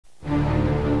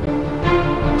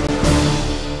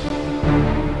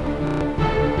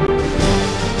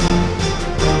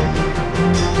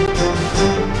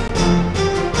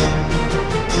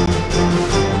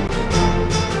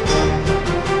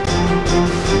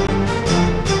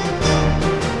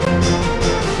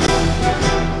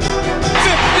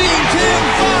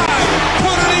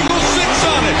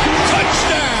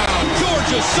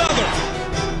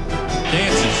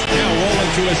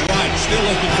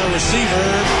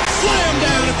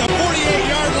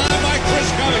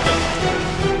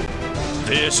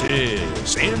This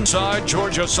is Inside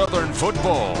Georgia Southern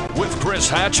Football with Chris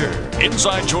Hatcher.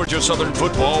 Inside Georgia Southern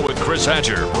Football with Chris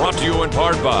Hatcher, brought to you in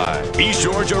part by East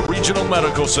Georgia Regional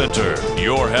Medical Center.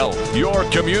 Your health, your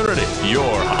community,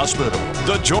 your hospital.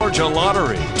 The Georgia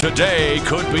Lottery. Today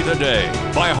could be the day.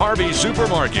 By Harvey's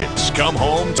Supermarkets. Come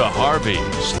home to Harvey's.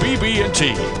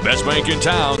 BB&T. Best bank in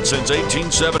town since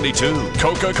 1872.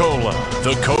 Coca-Cola.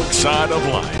 The Coke side of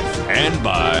life. And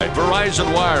by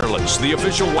Verizon Wireless, the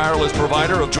official wireless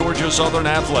provider of Georgia Southern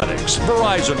Athletics.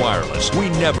 Verizon Wireless, we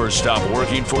never stop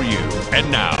working for you.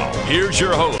 And now, here's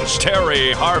your host,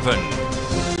 Terry Harvin.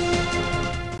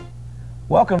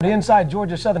 Welcome to Inside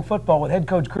Georgia Southern Football with head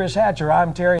coach Chris Hatcher.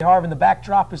 I'm Terry Harvin. The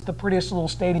backdrop is the prettiest little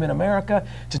stadium in America.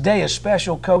 Today is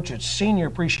special, Coach. It's Senior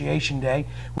Appreciation Day.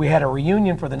 We had a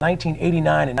reunion for the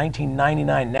 1989 and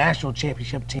 1999 National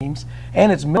Championship teams,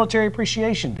 and it's Military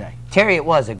Appreciation Day. Terry, it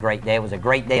was a great day. It was a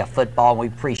great day of football, and we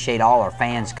appreciate all our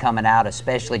fans coming out,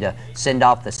 especially to send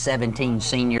off the 17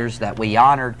 seniors that we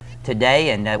honored today,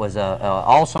 and it was an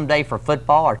awesome day for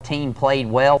football. Our team played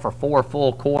well for 4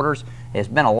 full quarters. It's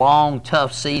been a long,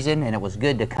 tough season, and it was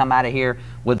good to come out of here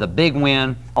with a big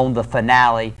win on the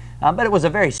finale. But it was a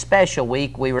very special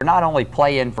week. We were not only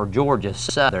playing for Georgia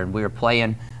Southern, we were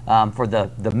playing for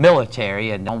the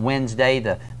military. And on Wednesday,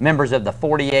 the members of the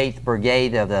 48th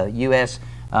Brigade of the U.S.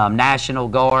 National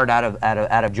Guard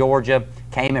out of Georgia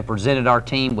came and presented our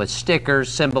team with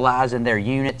stickers symbolizing their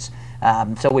units.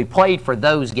 So we played for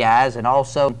those guys, and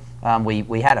also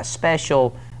we had a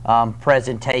special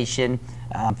presentation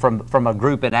from a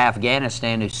group in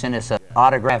Afghanistan who sent us an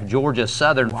autographed Georgia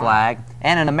Southern flag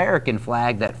and an American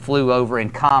flag that flew over in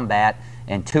combat.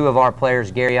 And 2 of our players,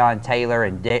 Garyon Taylor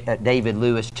and David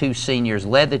Lewis, 2 seniors,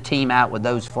 led the team out with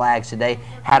those flags today,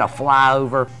 had a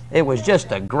flyover. It was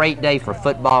just a great day for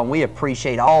football, and we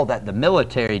appreciate all that the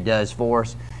military does for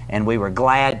us. And we were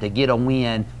glad to get a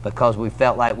win because we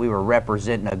felt like we were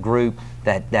representing a group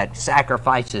that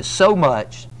sacrifices so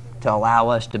much to allow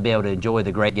us to be able to enjoy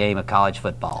the great game of college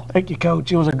football. Thank you,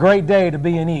 Coach. It was a great day to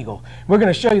be an Eagle. We're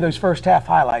going to show you those first half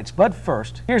highlights, but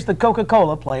first, here's the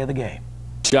Coca-Cola play of the game.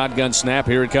 Shotgun snap,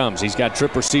 here it comes. He's got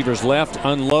trip receivers left,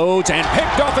 unloads, and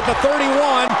picked off at the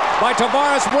 31 by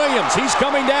Tavares Williams. He's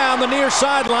coming down the near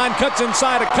sideline, cuts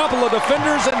inside a couple of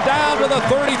defenders, and down to the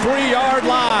 33-yard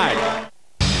line.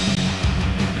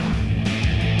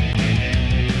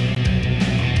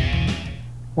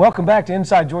 Welcome back to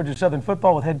Inside Georgia Southern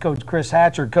Football with head coach Chris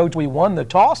Hatcher. Coach, we won the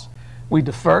toss. We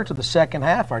defer to the second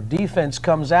half. Our defense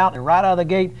comes out, and right out of the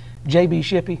gate, J.B.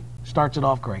 Shippey starts it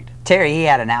off great. Terry, he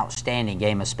had an outstanding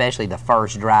game, especially the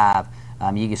first drive.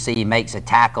 You can see he makes a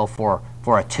tackle for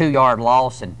a 2-yard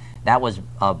loss, and that was,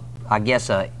 I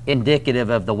guess, indicative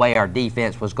of the way our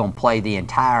defense was going to play the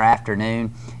entire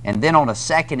afternoon. And then on a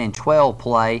 2nd and 12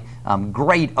 play,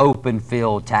 great open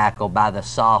field tackle by the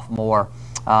sophomore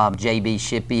J.B.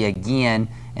 Shippey again.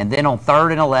 And then on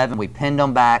 3rd and 11, we pinned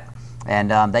them back,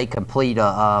 and they complete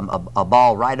a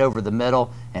ball right over the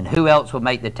middle. And who else would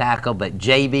make the tackle but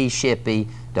J.B. Shippey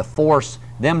to force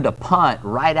them to punt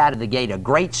right out of the gate. A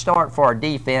great start for our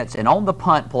defense. And on the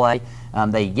punt play,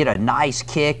 they get a nice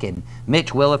kick, and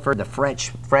Mitch Williford, the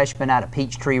freshman out of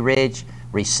Peachtree Ridge,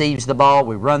 receives the ball.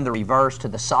 We run the reverse to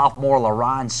the sophomore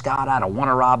LaRon Scott out of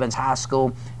Warner Robins High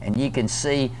School, and you can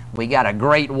see we got a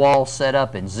great wall set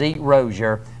up, and Zeke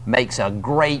Rozier makes a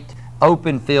great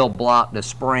open field block to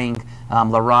spring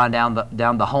LaRon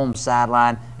down the home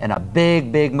sideline, and a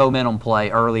big momentum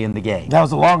play early in the game. That was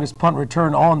the longest punt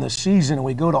return on the season, and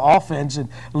we go to offense, and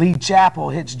Lee Chappell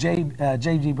hits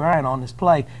J.G. Bryan on this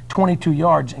play, 22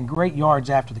 yards, and great yards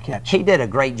after the catch. He did a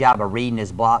great job of reading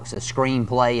his blocks. The screen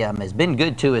play has been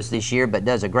good to us this year, but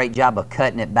does a great job of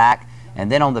cutting it back. And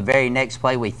then on the very next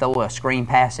play, we throw a screen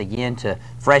pass again to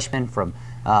freshman from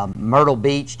Myrtle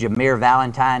Beach. Jameer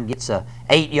Valentine gets a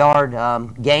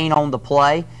 8-yard gain on the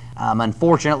play.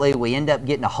 Unfortunately, we end up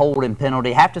getting a holding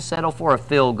penalty. Have to settle for a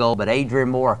field goal, but Adrian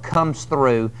Moore comes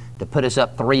through to put us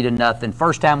up 3-0.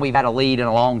 First time we've had a lead in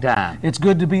a long time. It's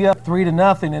good to be up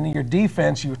 3-0, and in your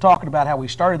defense, you were talking about how we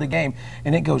started the game,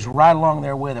 and it goes right along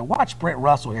there with it. Watch Brent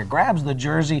Russell here. Grabs the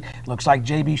jersey. Looks like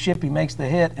J.B. Shippey makes the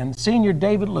hit, and senior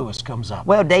David Lewis comes up.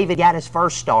 Well, David got his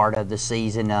first start of the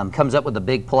season. Comes up with a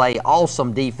big play.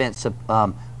 Awesome defensive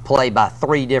play by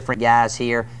 3 different guys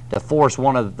here to force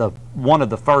one of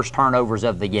the first turnovers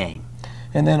of the game.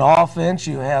 And then offense,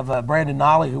 you have Brandon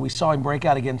Nolly, who we saw him break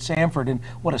out against Samford, and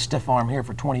what a stiff arm here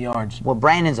for 20 yards. Well,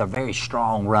 Brandon's a very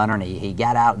strong runner, and he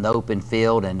got out in the open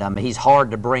field, and he's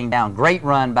hard to bring down. Great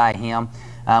run by him.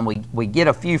 We get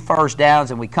a few first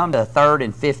downs, and we come to a 3rd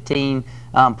and 15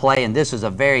 play, and this is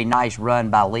a very nice run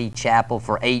by Lee Chappell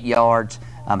for 8 yards.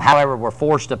 However, we're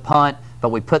forced to punt. but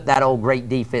we put that old great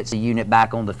defensive unit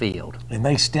back on the field. And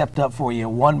they stepped up for you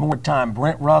one more time.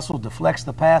 Brent Russell deflects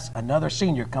the pass. Another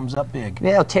senior comes up big.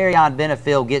 Yeah, Terrion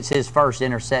Benefield gets his first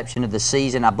interception of the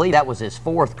season. I believe that was his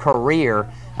 4th career.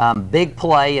 Big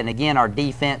play, and again, our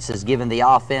defense has given the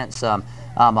offense a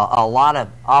lot of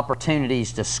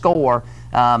opportunities to score.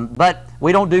 But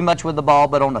we don't do much with the ball,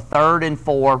 but on the 3rd and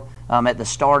 4, at the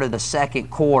start of the second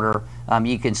quarter,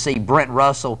 you can see Brent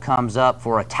Russell comes up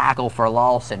for a tackle for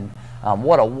loss, and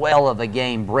what a well of a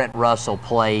game Brent Russell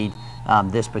played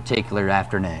this particular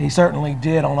afternoon. He certainly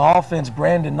did. On offense,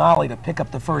 Brandon Nolly to pick up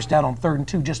the first down on 3rd and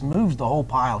 2 just moves the whole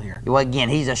pile here. Well, again,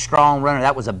 he's a strong runner.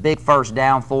 That was a big first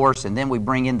down for us, and then we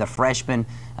bring in the freshman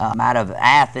out of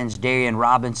Athens, Darian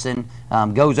Robinson,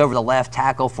 goes over the left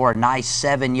tackle for a nice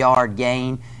 7-yard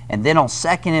gain. And then on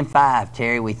 2nd and 5,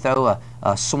 Terry, we throw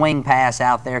a swing pass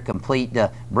out there, complete to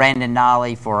Brandon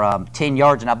Nolly for 10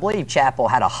 yards. And I believe Chapel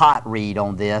had a hot read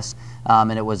on this,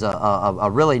 and it was a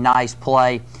really nice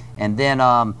play. And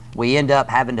then we end up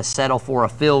having to settle for a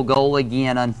field goal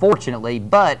again, unfortunately,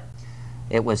 but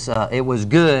it was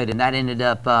good, and that ended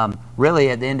up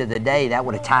really at the end of the day, that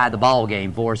would have tied the ball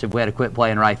game for us if we had to quit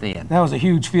playing right then. That was a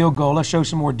huge field goal. Let's show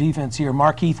some more defense here.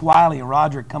 Markeith Wiley and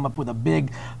Roderick come up with a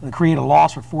big, create a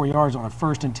loss for 4 yards on a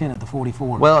 1st and 10 at the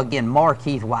 44. Well, again,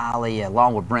 Markeith Wiley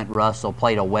along with Brent Russell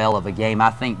played a well of a game. I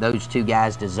think those two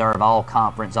guys deserve all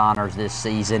conference honors this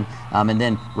season. And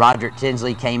then Roderick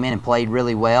Tinsley came in and played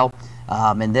really well.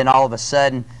 And then all of a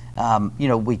sudden,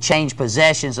 we changed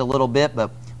possessions a little bit,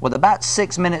 but with about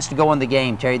 6 minutes to go in the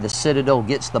game, Terry, the Citadel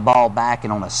gets the ball back,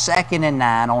 and on a 2nd and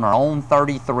 9 on our own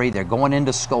 33, they're going in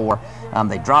to score.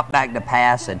 They drop back to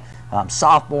pass, and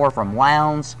sophomore from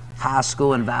Lowndes High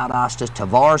School in Valdosta,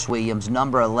 Tavares Williams,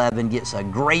 number 11, gets a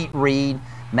great read,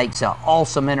 makes an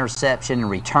awesome interception, and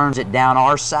returns it down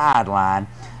our sideline.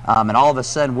 And all of a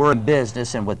sudden, we're in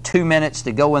business, and with 2 minutes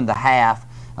to go in the half,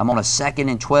 on a 2nd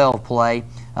and 12 play,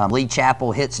 Lee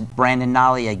Chapel hits Brandon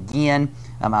Nolly again.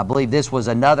 I believe this was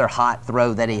another hot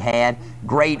throw that he had.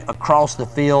 Great across the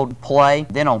field play.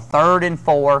 Then on 3rd and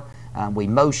 4, we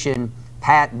motion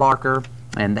Pat Barker,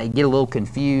 and they get a little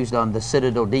confused on the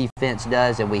Citadel defense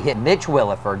does, and we hit Mitch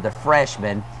Williford, the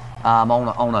freshman,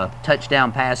 on a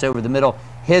touchdown pass over the middle.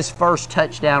 His first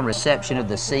touchdown reception of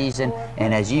the season,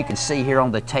 and as you can see here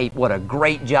on the tape, what a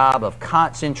great job of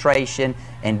concentration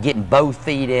and getting both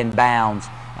feet in bounds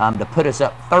to put us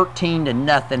up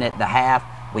 13-0 at the half.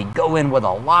 We go in with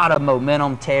a lot of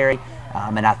momentum, Terry,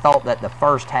 and I thought that the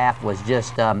first half was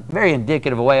just very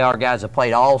indicative of the way our guys have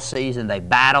played all season. They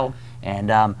battled,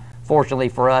 and fortunately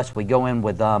for us, we go in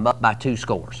with up by 2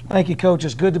 scores. Thank you, Coach.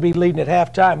 It's good to be leading at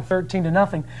halftime,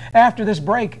 13-0. After this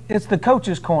break, it's the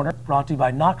Coach's Corner, brought to you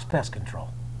by Knox Pest Control.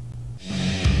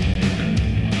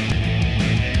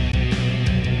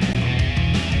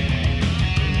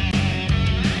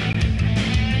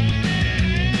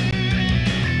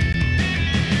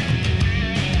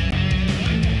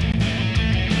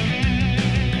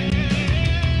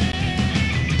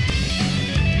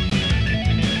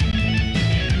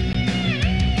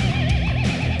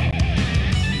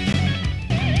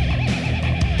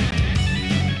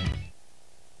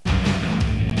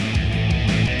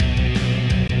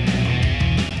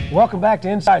 Welcome back to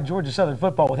Inside Georgia Southern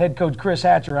Football with head coach Chris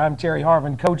Hatcher. I'm Terry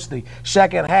Harvin. Coach, the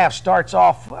second half starts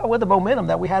off with the momentum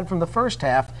that we had from the first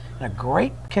half, and a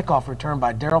great kickoff return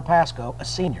by Daryl Pasco, a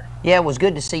senior. Yeah, it was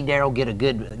good to see Daryl get a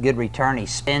good return. He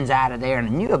spins out of there, and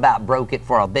I knew about broke it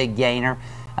for a big gainer.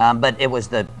 But it was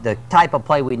the type of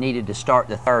play we needed to start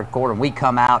the 3rd quarter. And we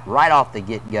come out right off the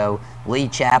get-go. Lee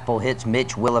Chapel hits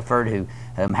Mitch Williford, who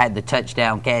had the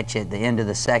touchdown catch at the end of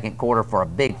the 2nd quarter for a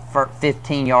big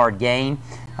 15-yard gain.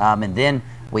 And then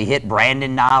we hit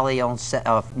Brandon Nolly on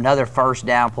another first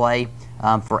down play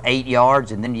for 8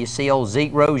 yards. And then you see old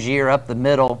Zeke Rozier up the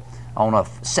middle on a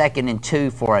 2nd and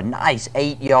 2 for a nice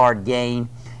 8-yard gain.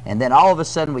 And then all of a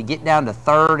sudden we get down to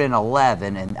 3rd and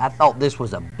 11, and I thought this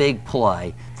was a big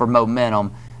play for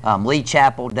momentum. Lee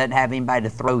Chapel doesn't have anybody to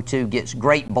throw to, gets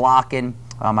great blocking,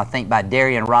 I think by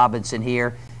Darian Robinson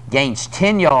here, gains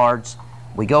 10 yards.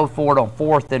 We go for it on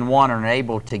 4th and 1 and are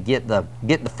able to get the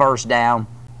first down.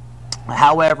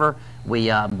 However, we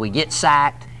get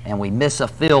sacked and we miss a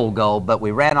field goal, but we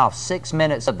ran off 6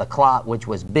 minutes of the clock, which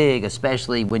was big,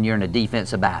 especially when you're in a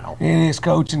defensive battle. It is,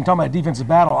 Coach. And talking about defensive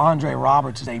battle, Andre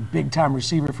Roberts is a big-time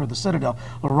receiver for the Citadel.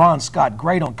 LaRon Scott,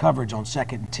 great on coverage on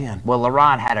 2nd and 10. Well,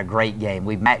 LaRon had a great game.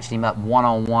 We matched him up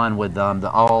one-on-one with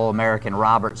the All-American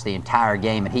Roberts the entire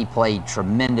game, and he played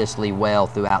tremendously well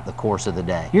throughout the course of the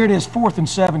day. Here it is, 4th and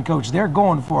 7, Coach. They're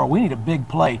going for it. We need a big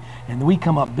play, and we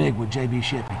come up big with J.B.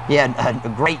 Shippey. Yeah, a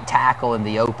great tackle in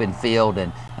the open field,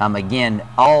 and Again,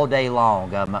 all day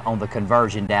long on the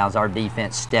conversion downs, our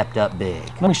defense stepped up big.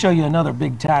 Let me show you another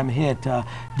big-time hit.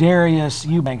 Darius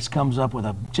Eubanks comes up with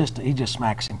he just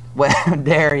smacks him. Well,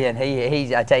 Darian,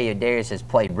 I tell you, Darius has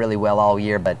played really well all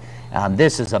year, but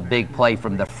this is a big play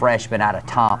from the freshman out of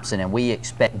Thompson, and we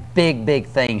expect big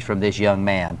things from this young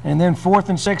man. And then 4th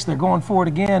and 6, they're going for it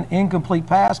again. Incomplete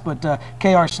pass, but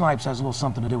K.R. Snipes has a little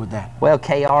something to do with that. Well,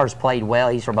 K.R.'s played well.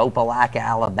 He's from Opelika,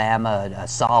 Alabama, a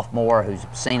sophomore who's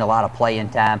seen a lot of playing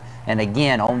time. And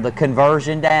again, on the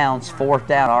conversion downs, 4th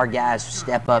down, our guys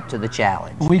step up to the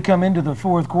challenge. When we come into the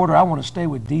 4th quarter, I want to stay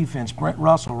with defense. Brent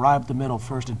Russell right up the middle,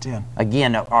 1st and 10.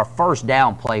 Again, our 1st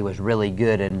down play was really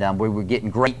good, and we were getting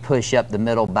great push up the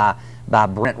middle by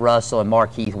Brent Russell and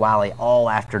Markeith Wiley all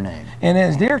afternoon. And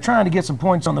as they're trying to get some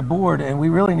points on the board, and we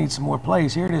really need some more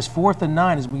plays, here it is 4th and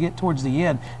 9 as we get towards the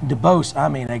end. DeBose, I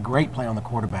mean, a great play on the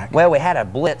quarterback. Well, we had a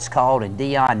blitz called, and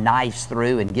Dion knifes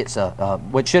through and gets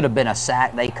what should have been a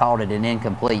sack. They called it an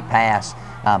incomplete pass.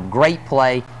 Great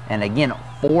play, and again,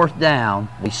 4th down,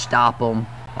 we stop them.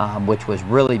 Which was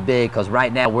really big because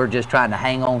right now we're just trying to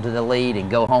hang on to the lead and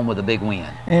go home with a big win.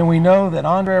 And we know that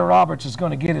Andre Roberts is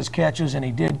going to get his catches, and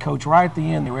he did, Coach, right at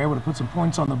the end. They were able to put some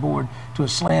points on the board to a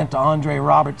slant to Andre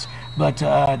Roberts. But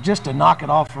just to knock it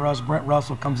off for us, Brent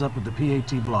Russell comes up with the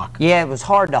PAT block. Yeah, it was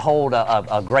hard to hold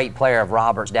a great player of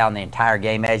Roberts down the entire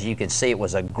game. As you can see, it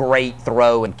was a great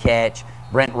throw and catch.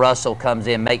 Brent Russell comes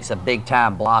in, makes a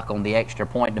big-time block on the extra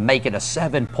point to make it a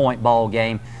 7-point ball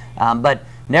game. But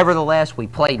nevertheless, we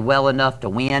played well enough to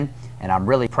win, and I'm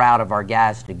really proud of our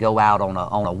guys to go out on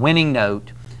a winning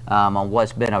note on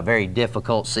what's been a very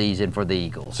difficult season for the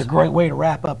Eagles. It's a great way to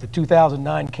wrap up the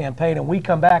 2009 campaign, and we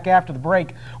come back after the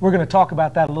break. We're going to talk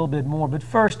about that a little bit more. But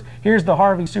first, here's the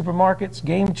Harvey Supermarkets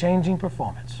game-changing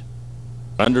performance.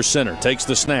 Under center, takes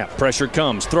the snap, pressure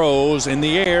comes, throws in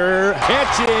the air,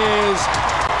 catches.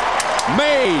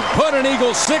 Made, put an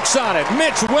Eagle 6 on it.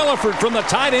 Mitch Williford from the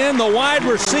tight end, the wide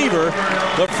receiver.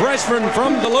 The freshman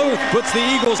from Duluth puts the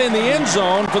Eagles in the end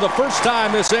zone for the first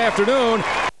time this afternoon.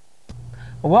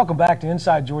 Well, welcome back to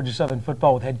Inside Georgia Southern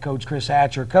Football with head coach Chris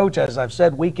Hatcher. Coach, as I've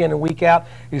said week in and week out,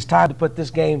 it's time to put this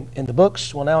game in the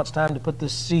books. Well, now it's time to put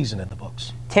this season in the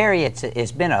books. Terry,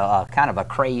 it's been a kind of a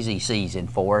crazy season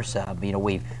for us. You know,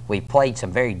 we've played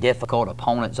some very difficult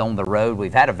opponents on the road.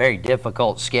 We've had a very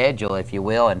difficult schedule, if you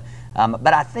will, and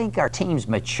but I think our team's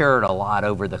matured a lot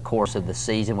over the course of the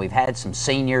season. We've had some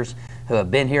seniors who have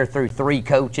been here through 3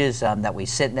 coaches that we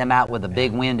sent them out with a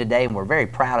big win today, and we're very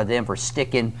proud of them for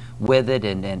sticking with it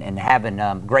and having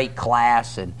great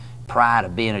class and pride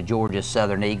of being a Georgia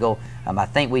Southern Eagle. I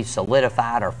think we've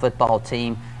solidified our football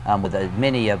team with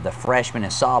many of the freshmen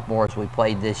and sophomores we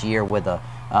played this year with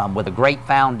a great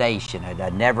foundation,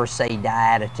 a never say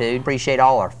die attitude. Appreciate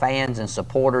all our fans and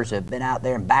supporters who have been out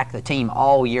there and backed the team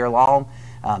all year long.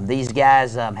 These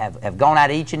guys have gone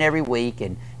out each and every week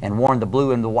and worn the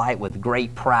blue and the white with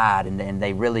great pride, and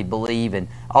they really believe in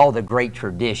all the great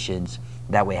traditions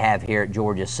that we have here at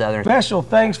Georgia Southern. Special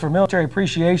thanks for Military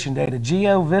Appreciation Day to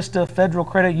Geo Vista Federal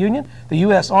Credit Union, the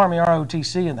U.S. Army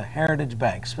ROTC, and the Heritage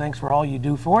Banks. Thanks for all you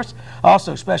do for us.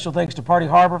 Also, special thanks to Party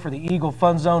Harbor for the Eagle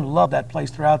Fun Zone. Love that place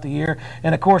throughout the year.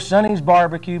 And, of course, Sonny's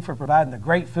Barbecue for providing the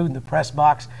great food in the press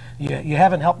box. You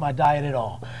haven't helped my diet at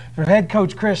all. For head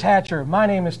coach Chris Hatcher, my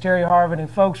name is Terry Harvin. And,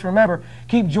 folks, remember,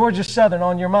 keep Georgia Southern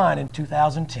on your mind in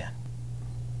 2010.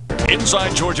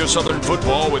 Inside Georgia Southern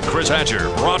Football with Chris Hatcher,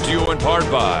 brought to you in part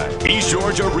by East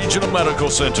Georgia Regional Medical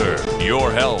Center.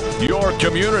 Your health, your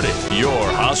community, your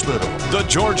hospital. The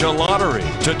Georgia Lottery.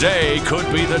 Today could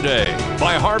be the day.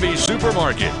 By Harvey's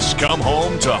Supermarkets. Come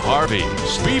home to Harvey's.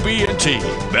 BB&T.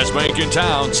 Best bank in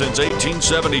town since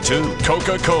 1872.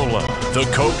 Coca-Cola. The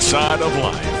Coke side of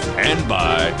life. And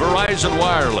by Verizon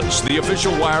Wireless, the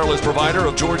official wireless provider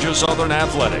of Georgia Southern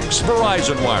Athletics.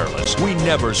 Verizon Wireless. We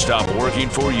never stop working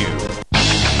for you.